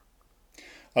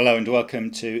Hello and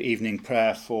welcome to evening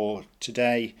prayer for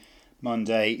today,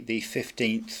 Monday the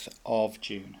 15th of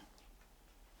June.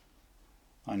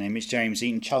 My name is James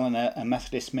Eaton Challoner, a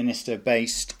Methodist minister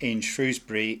based in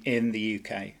Shrewsbury in the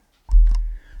UK.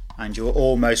 And you're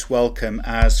all most welcome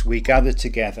as we gather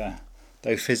together,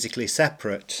 though physically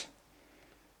separate,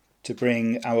 to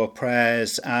bring our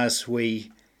prayers as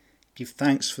we give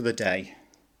thanks for the day,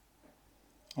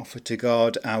 offer to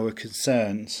God our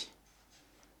concerns,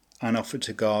 and offer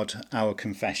to God our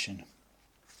confession.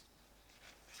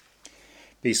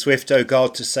 Be swift, O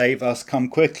God, to save us. Come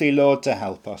quickly, Lord, to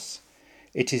help us.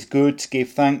 It is good to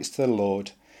give thanks to the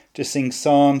Lord, to sing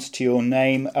psalms to your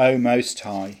name, O Most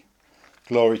High.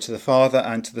 Glory to the Father,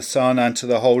 and to the Son, and to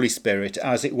the Holy Spirit,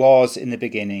 as it was in the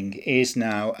beginning, is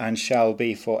now, and shall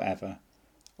be forever.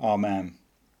 Amen.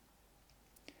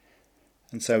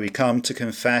 And so we come to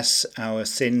confess our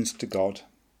sins to God.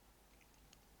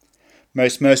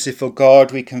 Most merciful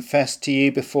God, we confess to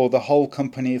you before the whole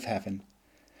company of heaven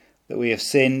that we have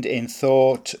sinned in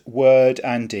thought, word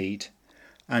and deed,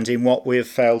 and in what we have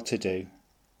failed to do.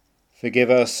 Forgive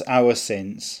us our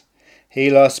sins.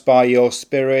 Heal us by your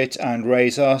Spirit and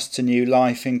raise us to new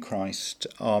life in Christ.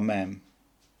 Amen.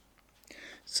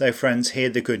 So friends, hear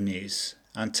the good news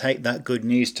and take that good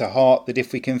news to heart, that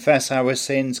if we confess our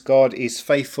sins, God is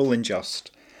faithful and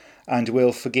just and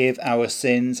will forgive our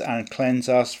sins and cleanse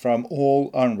us from all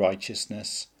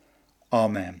unrighteousness.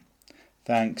 Amen.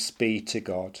 Thanks be to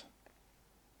God.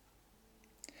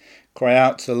 Cry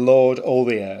out to the Lord, all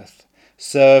the earth.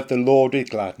 Serve the Lord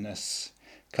with gladness.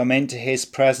 Come into his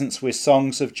presence with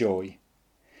songs of joy.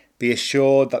 Be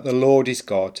assured that the Lord is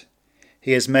God.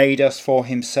 He has made us for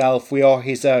himself. We are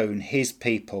his own, his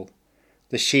people,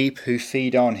 the sheep who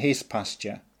feed on his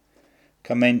pasture.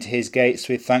 Come into his gates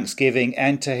with thanksgiving,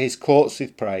 enter his courts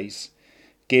with praise.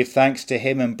 Give thanks to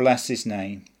him and bless his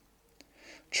name.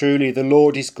 Truly the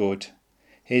Lord is good.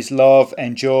 His love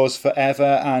endures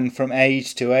forever, and from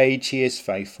age to age he is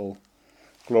faithful.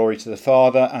 Glory to the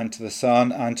Father, and to the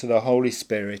Son, and to the Holy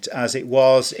Spirit, as it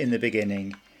was in the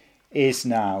beginning, is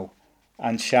now,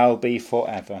 and shall be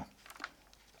forever.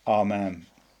 Amen.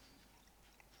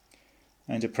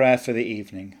 And a prayer for the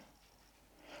evening.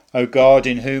 O God,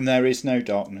 in whom there is no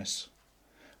darkness,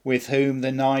 with whom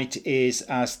the night is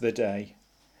as the day,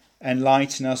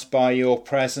 enlighten us by your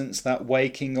presence, that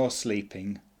waking or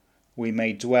sleeping, we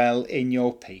may dwell in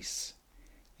your peace.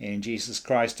 In Jesus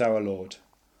Christ our Lord.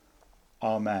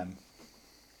 Amen.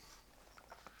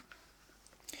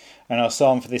 And our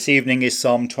psalm for this evening is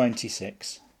Psalm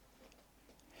 26.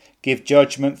 Give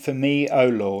judgment for me, O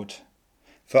Lord,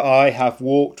 for I have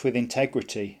walked with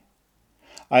integrity.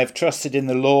 I have trusted in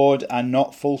the Lord and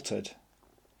not faltered.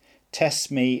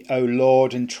 Test me, O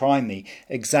Lord, and try me.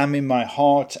 Examine my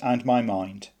heart and my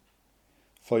mind.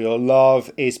 For your love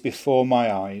is before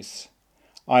my eyes.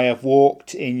 I have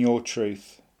walked in your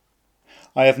truth.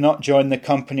 I have not joined the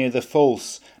company of the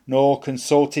false, nor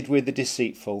consulted with the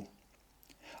deceitful.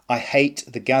 I hate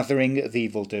the gathering of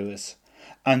evildoers,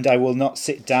 and I will not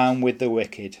sit down with the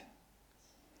wicked.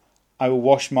 I will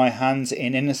wash my hands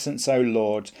in innocence, O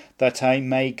Lord, that I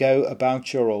may go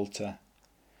about your altar,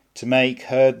 to make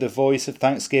heard the voice of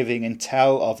thanksgiving and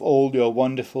tell of all your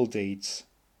wonderful deeds.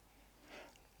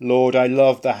 Lord, I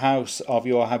love the house of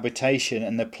your habitation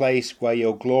and the place where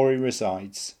your glory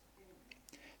resides.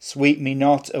 Sweep me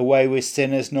not away with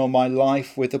sinners, nor my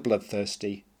life with the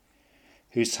bloodthirsty,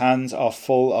 whose hands are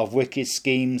full of wicked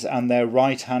schemes and their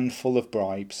right hand full of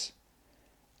bribes.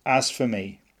 As for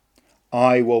me,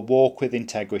 I will walk with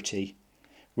integrity.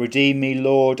 Redeem me,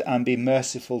 Lord, and be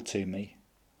merciful to me.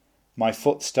 My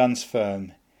foot stands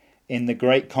firm. In the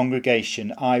great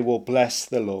congregation I will bless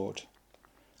the Lord.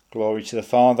 Glory to the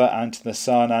Father, and to the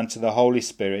Son, and to the Holy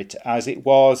Spirit, as it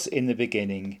was in the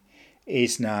beginning,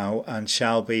 is now, and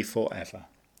shall be forever.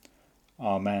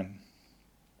 Amen.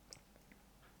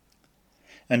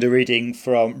 And a reading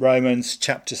from Romans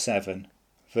chapter 7.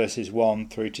 Verses 1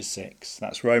 through to 6.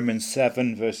 That's Romans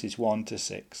 7, verses 1 to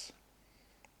 6.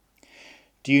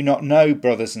 Do you not know,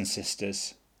 brothers and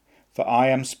sisters, for I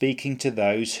am speaking to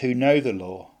those who know the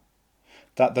law,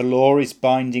 that the law is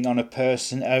binding on a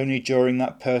person only during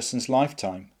that person's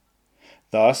lifetime?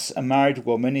 Thus, a married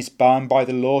woman is bound by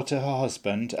the law to her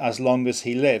husband as long as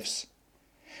he lives.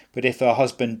 But if her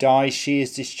husband dies, she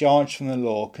is discharged from the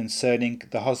law concerning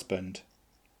the husband.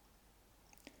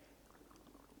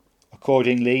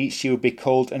 Accordingly, she will be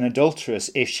called an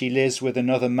adulteress if she lives with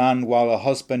another man while her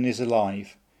husband is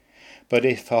alive. But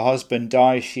if her husband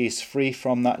dies, she is free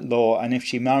from that law, and if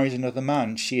she marries another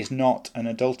man, she is not an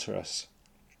adulteress.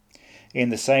 In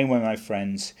the same way, my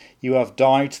friends, you have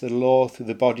died to the law through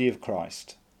the body of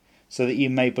Christ, so that you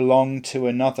may belong to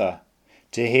another,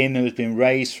 to him who has been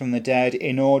raised from the dead,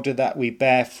 in order that we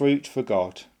bear fruit for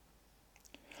God.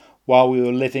 While we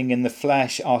were living in the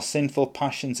flesh, our sinful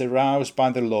passions aroused by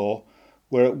the law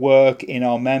were at work in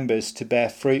our members to bear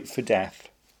fruit for death.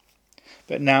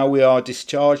 But now we are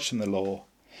discharged from the law,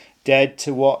 dead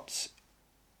to what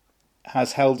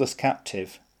has held us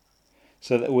captive,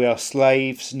 so that we are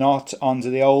slaves not under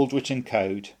the old written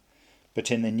code, but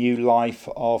in the new life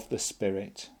of the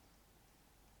Spirit.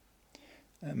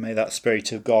 And may that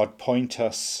Spirit of God point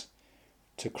us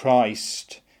to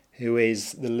Christ, who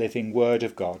is the living Word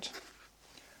of God.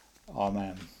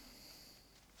 Amen.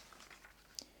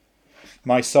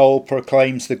 My soul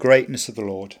proclaims the greatness of the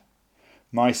Lord.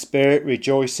 My spirit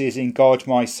rejoices in God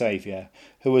my Saviour,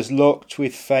 who has looked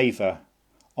with favour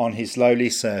on his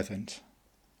lowly servant.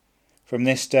 From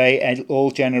this day all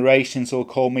generations will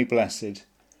call me blessed.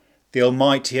 The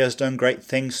Almighty has done great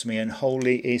things for me, and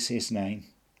holy is his name.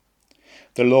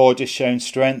 The Lord has shown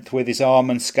strength with his arm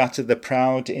and scattered the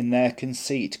proud in their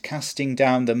conceit, casting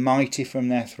down the mighty from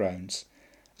their thrones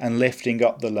and lifting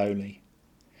up the lowly.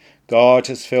 God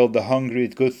has filled the hungry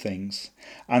with good things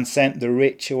and sent the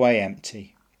rich away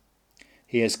empty.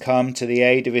 He has come to the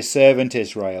aid of his servant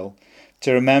Israel,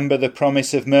 to remember the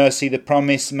promise of mercy, the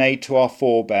promise made to our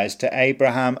forebears, to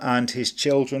Abraham and his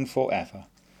children forever.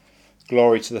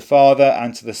 Glory to the Father,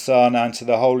 and to the Son, and to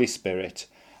the Holy Spirit,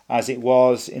 as it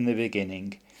was in the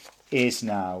beginning, is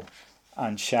now,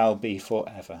 and shall be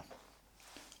forever.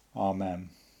 Amen.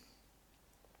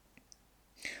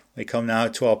 We come now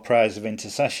to our prayers of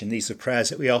intercession. These are prayers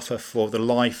that we offer for the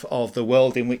life of the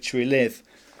world in which we live,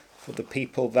 for the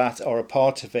people that are a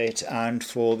part of it, and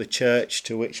for the church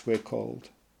to which we're called.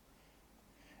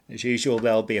 As usual,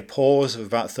 there'll be a pause of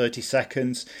about 30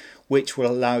 seconds, which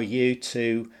will allow you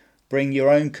to bring your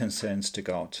own concerns to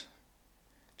God.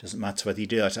 It doesn't matter whether you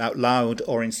do that out loud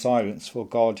or in silence, for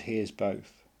God hears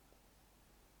both.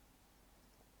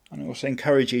 And I also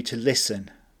encourage you to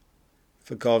listen,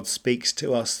 for God speaks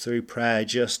to us through prayer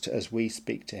just as we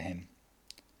speak to him.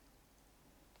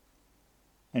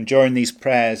 And during these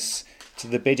prayers, to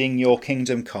the bidding, "Your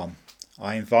kingdom come,"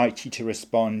 I invite you to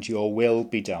respond, "Your will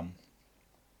be done."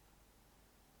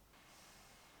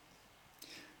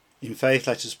 In faith,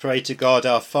 let us pray to God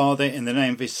our Father in the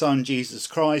name of his Son, Jesus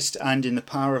Christ, and in the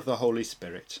power of the Holy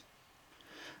Spirit.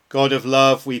 God of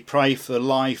love, we pray for the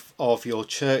life of your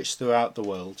church throughout the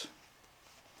world.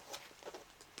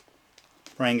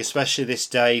 Praying especially this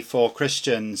day for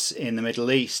Christians in the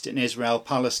Middle East, in Israel,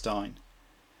 Palestine,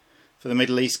 for the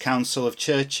Middle East Council of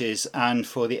Churches, and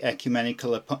for the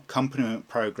Ecumenical Accompaniment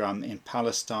Programme in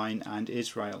Palestine and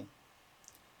Israel.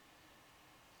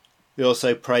 We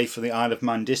also pray for the Isle of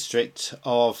Man district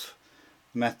of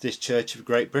the Methodist Church of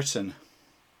Great Britain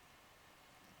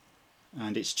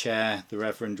and its chair, the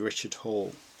Reverend Richard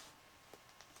Hall.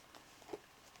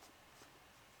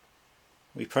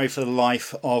 We pray for the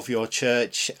life of your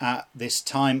church at this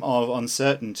time of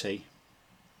uncertainty,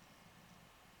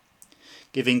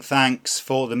 giving thanks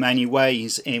for the many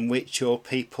ways in which your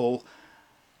people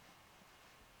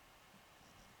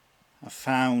have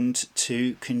found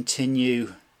to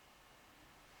continue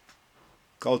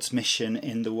God's mission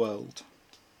in the world.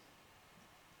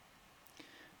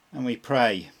 And we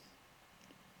pray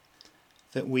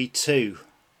that we too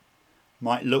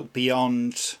might look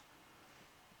beyond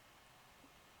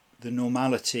the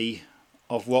normality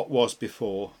of what was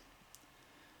before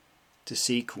to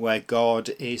seek where God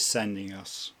is sending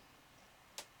us.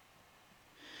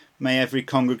 May every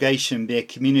congregation be a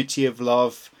community of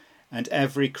love, and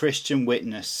every Christian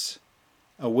witness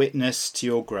a witness to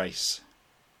your grace.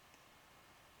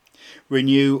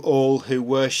 Renew all who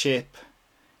worship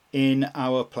in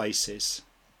our places,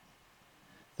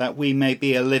 that we may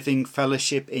be a living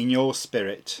fellowship in your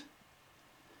Spirit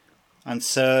and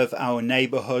serve our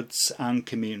neighbourhoods and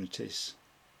communities.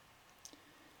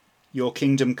 Your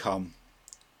kingdom come,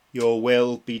 your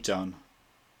will be done.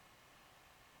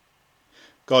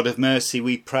 God of mercy,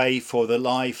 we pray for the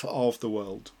life of the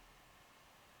world.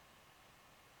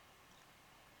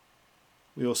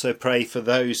 We also pray for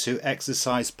those who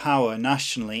exercise power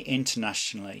nationally,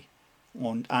 internationally,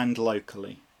 and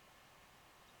locally.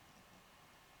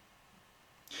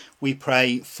 We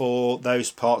pray for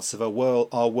those parts of our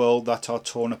world that are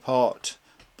torn apart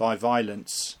by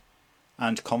violence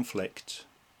and conflict.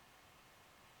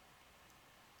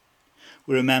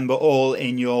 We remember all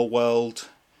in your world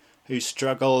who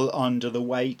struggle under the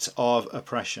weight of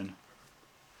oppression.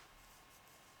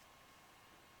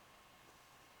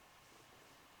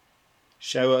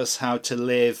 Show us how to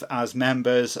live as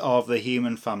members of the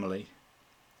human family,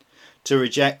 to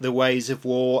reject the ways of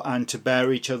war and to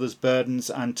bear each other's burdens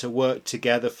and to work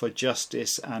together for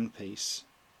justice and peace.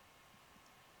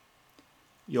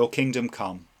 Your kingdom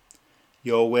come,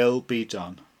 your will be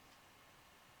done.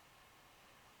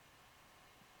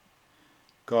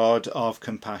 God of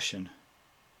compassion,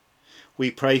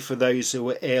 we pray for those who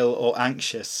are ill or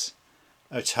anxious,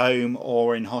 at home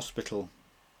or in hospital.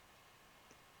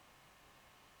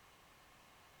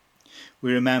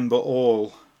 We remember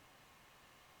all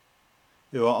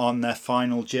who are on their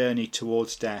final journey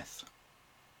towards death.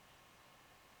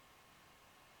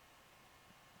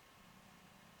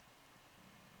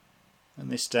 And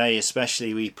this day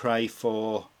especially we pray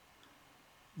for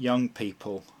young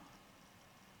people,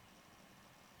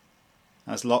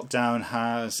 as lockdown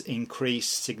has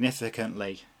increased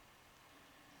significantly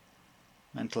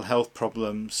mental health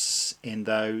problems in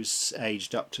those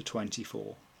aged up to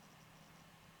 24.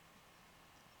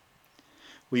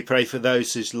 We pray for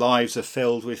those whose lives are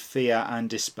filled with fear and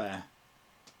despair.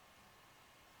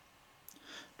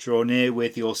 Draw near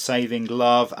with your saving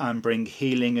love and bring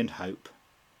healing and hope.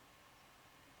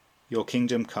 Your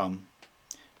kingdom come,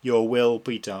 your will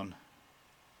be done.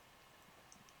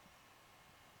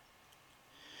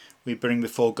 We bring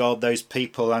before God those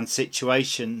people and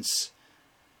situations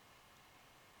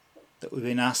that we've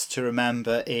been asked to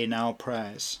remember in our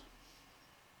prayers.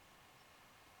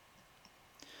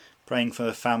 Praying for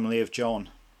the family of John,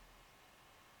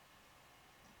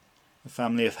 the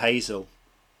family of Hazel,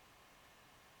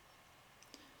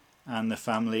 and the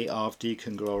family of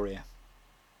Deacon Gloria.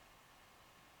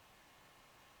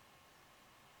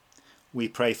 We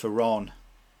pray for Ron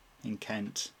in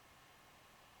Kent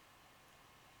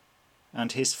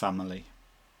and his family.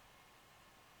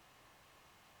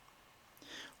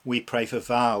 We pray for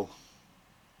Val,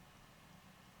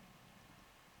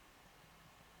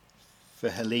 for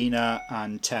Helena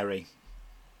and Terry.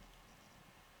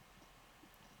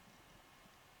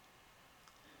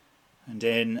 And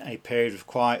in a period of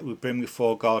quiet we bring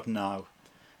before God now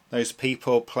those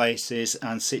people, places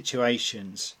and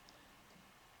situations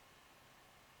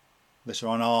that are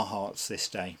on our hearts this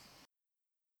day.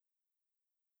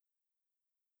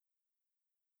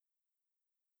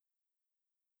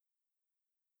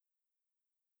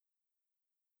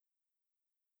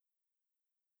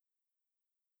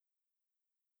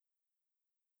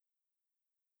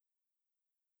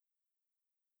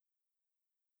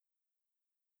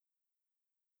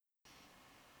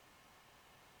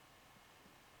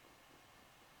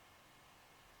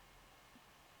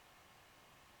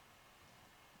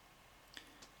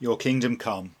 Your kingdom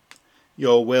come,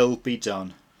 your will be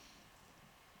done.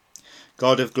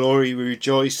 God of glory, we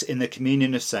rejoice in the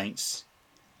communion of saints.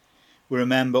 We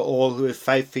remember all who have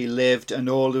faithfully lived and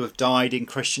all who have died in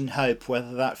Christian hope,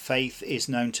 whether that faith is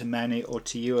known to many or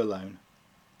to you alone.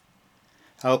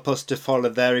 Help us to follow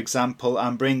their example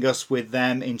and bring us with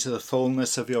them into the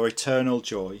fullness of your eternal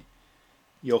joy.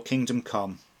 Your kingdom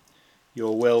come,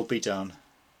 your will be done.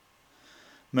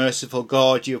 Merciful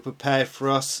God, you have prepared for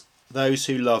us, those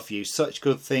who love you, such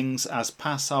good things as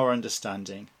pass our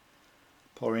understanding.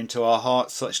 Pour into our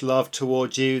hearts such love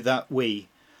toward you that we,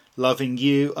 loving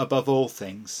you above all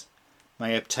things,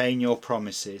 may obtain your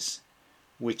promises,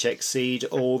 which exceed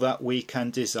all that we can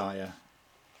desire.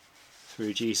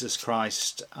 Through Jesus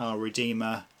Christ, our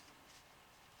Redeemer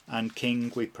and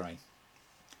King, we pray.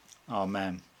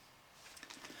 Amen.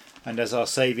 And as our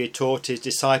Saviour taught his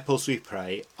disciples, we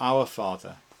pray, Our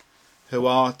Father, who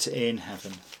art in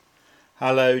heaven,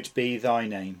 hallowed be thy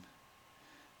name.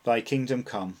 Thy kingdom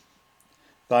come,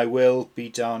 thy will be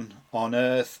done on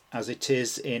earth as it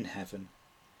is in heaven.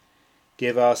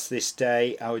 Give us this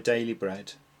day our daily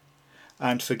bread,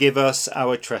 and forgive us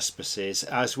our trespasses,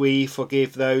 as we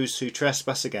forgive those who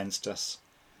trespass against us.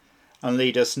 And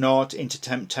lead us not into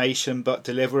temptation, but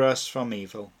deliver us from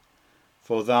evil.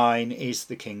 For thine is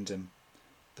the kingdom,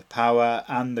 the power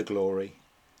and the glory,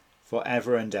 for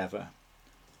ever and ever.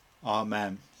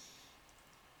 Amen.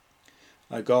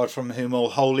 O God, from whom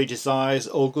all holy desires,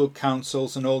 all good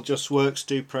counsels, and all just works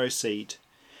do proceed,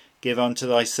 give unto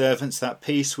thy servants that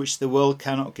peace which the world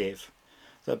cannot give,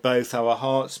 that both our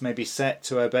hearts may be set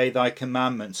to obey thy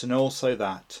commandments, and also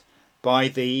that, by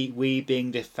thee, we,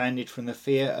 being defended from the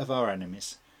fear of our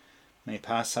enemies, may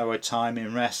pass our time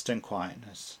in rest and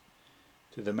quietness.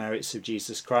 Through the merits of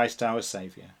Jesus Christ our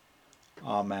Saviour.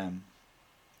 Amen.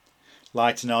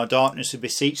 Lighten our darkness, we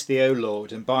beseech thee, O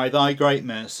Lord, and by thy great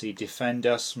mercy defend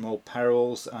us from all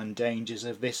perils and dangers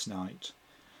of this night,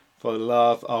 for the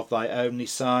love of thy only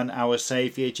Son, our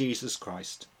Saviour, Jesus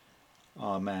Christ.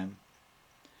 Amen.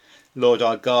 Lord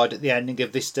our God, at the ending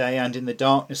of this day and in the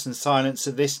darkness and silence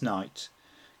of this night,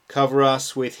 Cover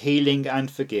us with healing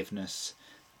and forgiveness,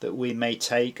 that we may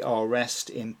take our rest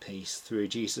in peace through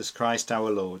Jesus Christ our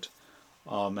Lord.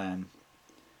 Amen.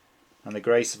 And the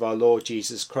grace of our Lord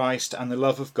Jesus Christ, and the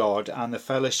love of God, and the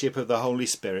fellowship of the Holy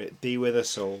Spirit be with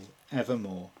us all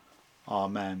evermore.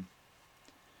 Amen.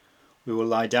 We will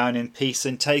lie down in peace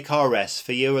and take our rest,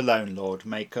 for you alone, Lord,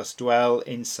 make us dwell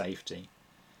in safety.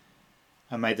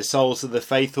 And may the souls of the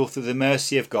faithful, through the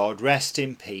mercy of God, rest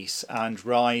in peace and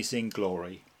rise in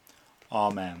glory.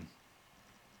 Amen.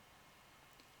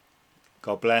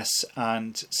 God bless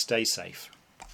and stay safe.